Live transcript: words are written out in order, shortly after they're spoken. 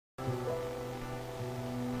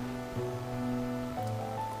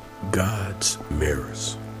God's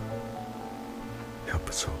mirrors. Help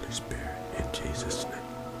us, Holy Spirit, in Jesus' name.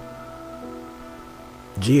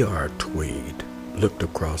 G.R. Tweed looked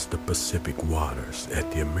across the Pacific waters at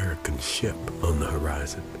the American ship on the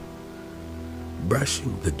horizon.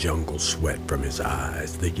 Brushing the jungle sweat from his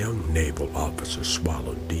eyes, the young naval officer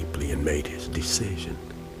swallowed deeply and made his decision.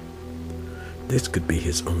 This could be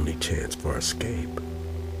his only chance for escape.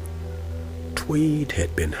 Tweed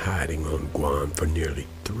had been hiding on Guam for nearly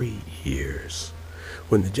 3 years.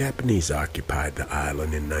 When the Japanese occupied the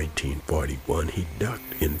island in 1941, he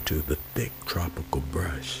ducked into the thick tropical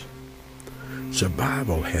brush.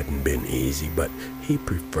 Survival hadn't been easy, but he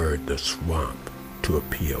preferred the swamp to a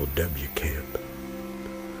POW camp.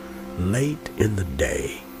 Late in the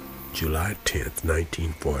day, July 10th,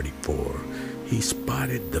 1944, he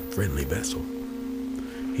spotted the friendly vessel.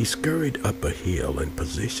 He scurried up a hill and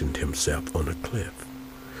positioned himself on a cliff.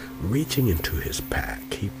 Reaching into his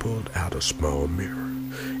pack, he pulled out a small mirror.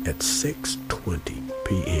 At 6:20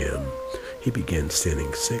 p.m., he began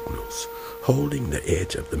sending signals. Holding the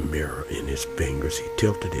edge of the mirror in his fingers, he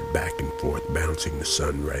tilted it back and forth, bouncing the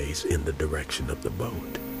sun rays in the direction of the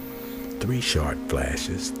boat. 3 short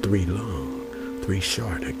flashes, 3 long, 3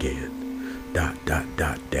 short again. ...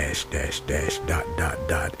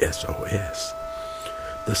 SOS.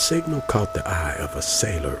 The signal caught the eye of a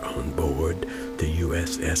sailor on board the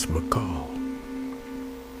USS McCall.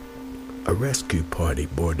 A rescue party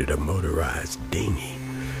boarded a motorized dinghy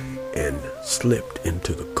and slipped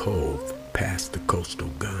into the cove past the coastal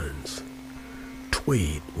guns.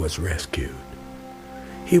 Tweed was rescued.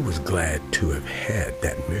 He was glad to have had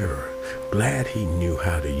that mirror, glad he knew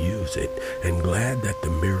how to use it, and glad that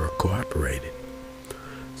the mirror cooperated.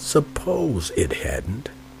 Suppose it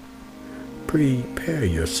hadn't. Prepare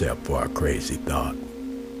yourself for a crazy thought.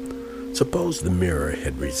 Suppose the mirror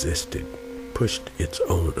had resisted, pushed its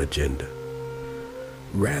own agenda.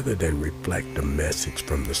 Rather than reflect a message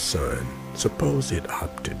from the sun, suppose it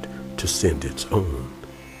opted to send its own.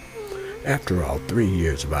 After all, 3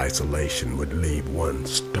 years of isolation would leave one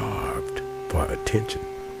starved for attention.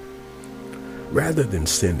 Rather than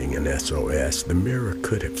sending an SOS, the mirror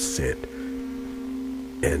could have sent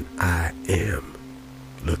an I am,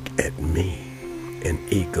 look at me, an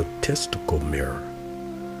egotistical mirror.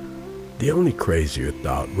 The only crazier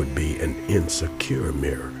thought would be an insecure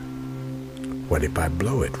mirror. What if I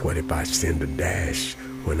blow it? What if I send a dash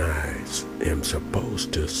when I am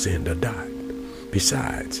supposed to send a dot?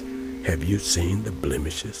 Besides, have you seen the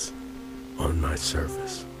blemishes on my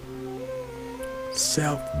surface?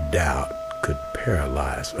 Self-doubt could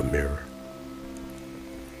paralyze a mirror.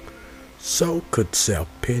 So could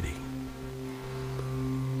self-pity.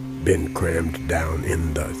 Been crammed down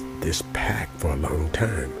in this pack for a long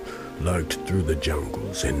time, lugged through the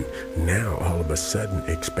jungles, and now all of a sudden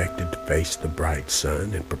expected to face the bright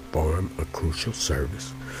sun and perform a crucial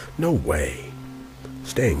service. No way.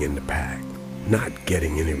 Staying in the pack, not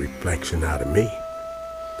getting any reflection out of me.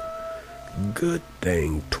 Good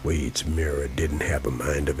thing Tweed's mirror didn't have a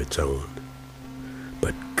mind of its own.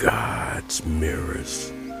 But God's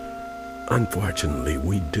mirrors, unfortunately,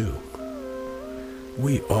 we do.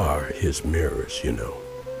 We are his mirrors, you know.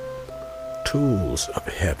 Tools of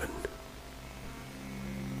heaven.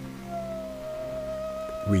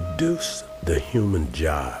 Reduce the human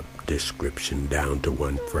job description down to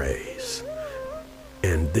one phrase,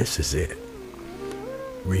 and this is it.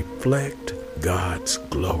 Reflect God's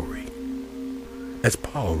glory. As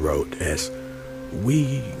Paul wrote, as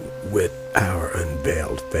we with our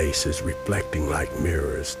unveiled faces reflecting like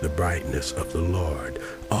mirrors the brightness of the Lord,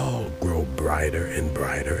 all grow brighter and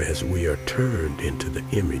brighter as we are turned into the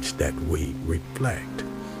image that we reflect.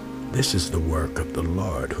 This is the work of the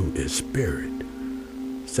Lord who is Spirit.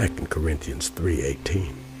 2 Corinthians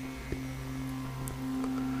 3:18.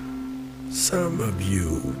 Some of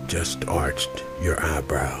you just arched your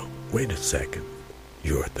eyebrow. Wait a second,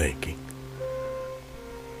 you're thinking.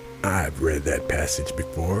 I've read that passage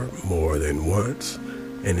before more than once,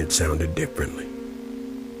 and it sounded differently.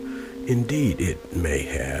 Indeed, it may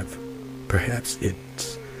have. Perhaps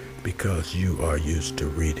it's because you are used to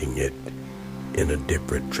reading it in a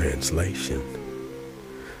different translation.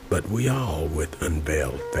 But we all, with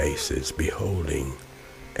unveiled faces, beholding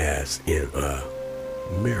as in a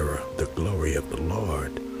mirror the glory of the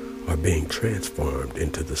Lord, are being transformed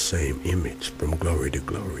into the same image from glory to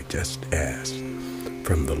glory, just as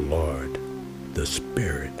from the Lord, the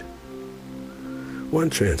Spirit. One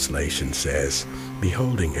translation says,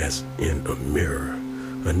 beholding as in a mirror.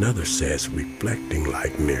 Another says, reflecting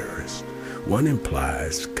like mirrors. One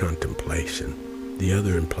implies contemplation. The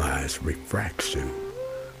other implies refraction.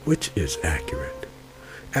 Which is accurate?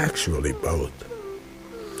 Actually, both.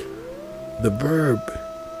 The verb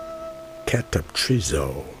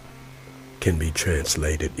kataptrizo can be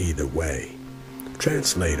translated either way.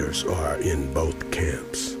 Translators are in both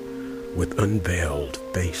camps, with unveiled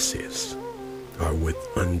faces, or with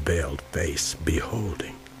unveiled face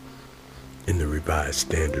beholding. In the Revised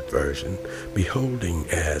Standard Version, beholding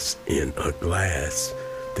as in a glass,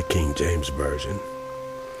 the King James Version,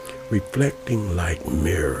 reflecting like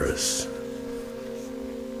mirrors.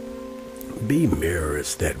 Be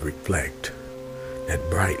mirrors that reflect, that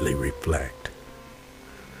brightly reflect.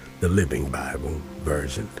 The Living Bible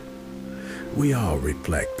Version, we all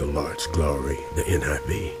reflect the Lord's glory, the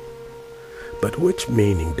NIV. But which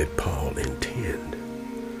meaning did Paul intend?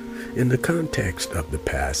 In the context of the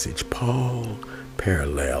passage, Paul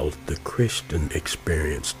paralleled the Christian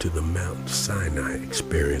experience to the Mount Sinai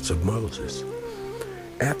experience of Moses.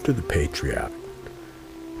 After the patriarch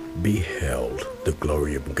beheld the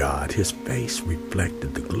glory of God, his face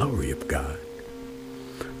reflected the glory of God.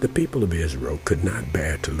 The people of Israel could not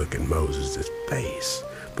bear to look at Moses' face,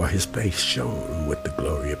 for his face shone with the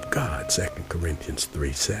glory of God, 2 Corinthians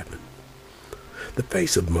 3:7. The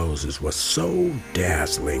face of Moses was so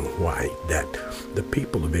dazzling white that the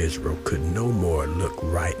people of Israel could no more look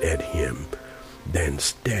right at him than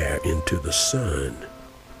stare into the sun,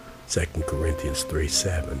 2 Corinthians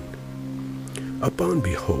 3:7. Upon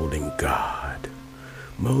beholding God,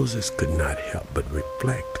 Moses could not help but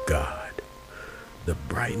reflect God. The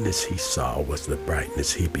brightness he saw was the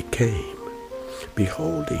brightness he became.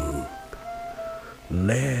 Beholding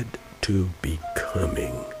led to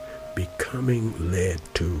becoming. Becoming led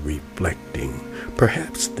to reflecting.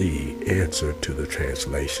 Perhaps the answer to the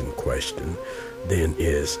translation question then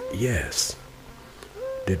is yes.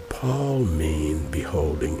 Did Paul mean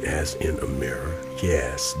beholding as in a mirror?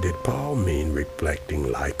 Yes. Did Paul mean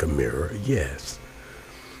reflecting like a mirror? Yes.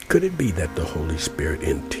 Could it be that the Holy Spirit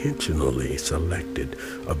intentionally selected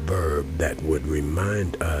a verb that would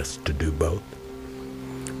remind us to do both?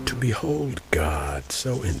 To behold God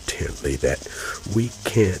so intently that we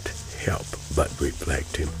can't help but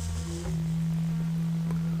reflect him.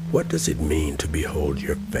 What does it mean to behold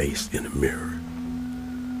your face in a mirror?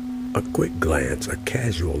 A quick glance, a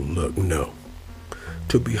casual look? No.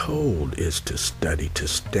 To behold is to study, to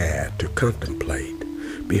stare, to contemplate.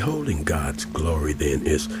 Beholding God's glory then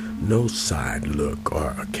is no side look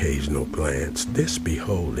or occasional glance. This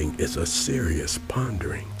beholding is a serious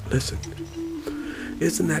pondering. Listen.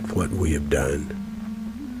 Isn't that what we have done?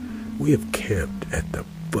 We have camped at the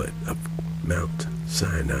foot of Mount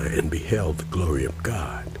Sinai and beheld the glory of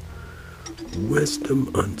God. Wisdom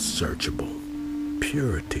unsearchable,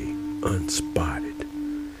 purity unspotted,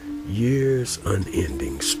 years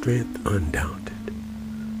unending, strength undaunted,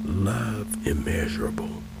 love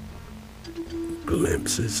immeasurable.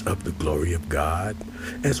 Glimpses of the glory of God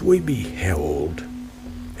as we behold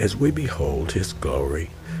his glory.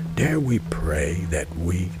 Dare we pray that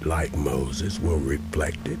we, like Moses, will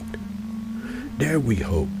reflect it? Dare we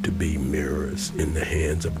hope to be mirrors in the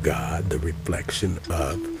hands of God, the reflection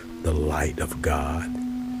of the light of God?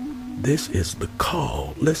 This is the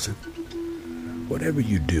call. Listen, whatever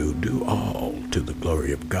you do, do all to the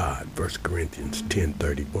glory of God, 1 Corinthians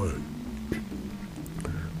 10:31.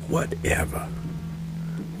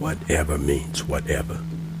 Whatever means whatever.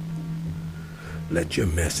 Let your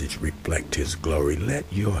message reflect his glory.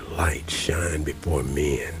 Let your light shine before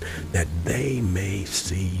men, that they may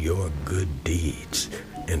see your good deeds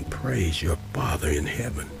and praise your Father in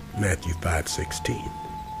heaven. Matthew 5:16.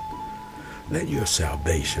 Let your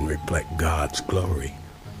salvation reflect God's glory.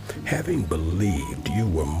 Having believed, you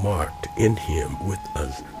were marked in him with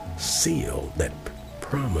a seal that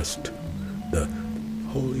promised the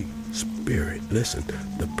Holy Spirit. Listen,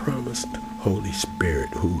 the promised Holy Spirit,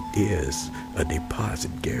 who is a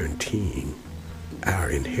deposit guaranteeing our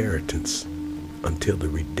inheritance until the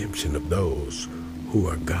redemption of those who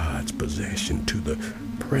are God's possession, to the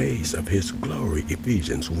praise of his glory.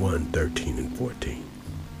 Ephesians 1:13 and 14.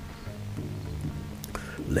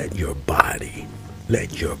 Let your body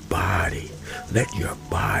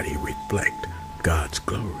reflect God's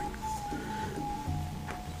glory.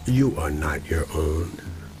 You are not your own.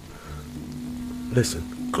 Listen,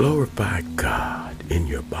 glorify God in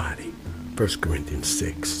your body. 1 Corinthians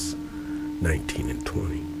 6:19 and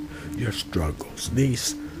 20. Your struggles,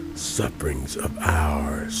 these sufferings of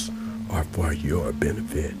ours, are for your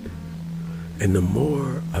benefit. And the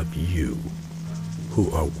more of you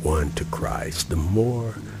who are one to Christ, the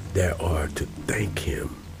more there are to thank him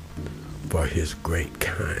for his great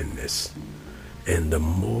kindness, and the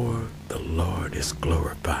more the Lord is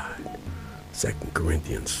glorified. 2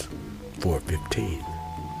 Corinthians 4:15.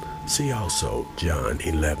 See also John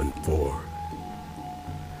 11:4.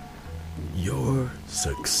 Your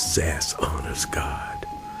success honors God.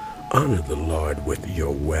 Honor the Lord with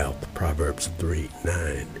your wealth. Proverbs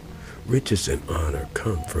 3:9. Riches and honor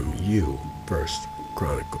come from you. 1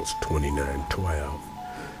 Chronicles 29:12.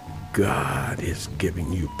 God is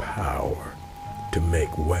giving you power to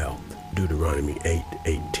make wealth. Deuteronomy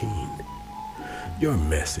 8:18. Your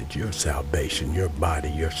message, your salvation, your body,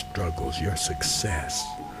 your struggles, your success,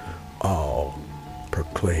 all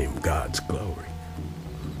proclaim God's glory.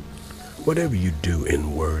 Whatever you do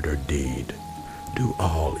in word or deed, do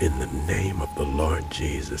all in the name of the Lord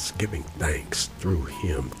Jesus, giving thanks through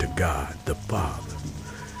him to God the Father.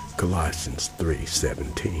 Colossians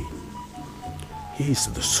 3:17. He's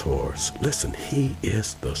the source. Listen, he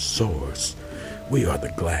is the source. We are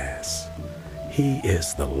the glass. He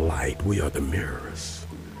is the light. We are the mirrors.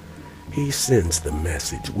 He sends the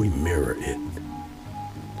message. We mirror it.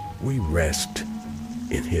 We rest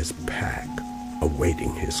in his pack,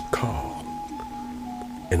 awaiting his call.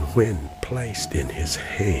 And when placed in his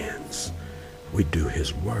hands, we do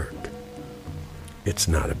his work. It's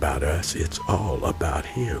not about us. It's all about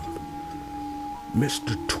him.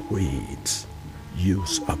 Mr. Tweed's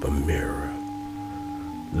use of a mirror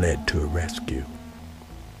led to a rescue.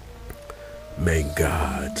 May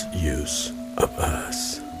God's use of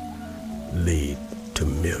us lead to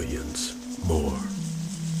millions more.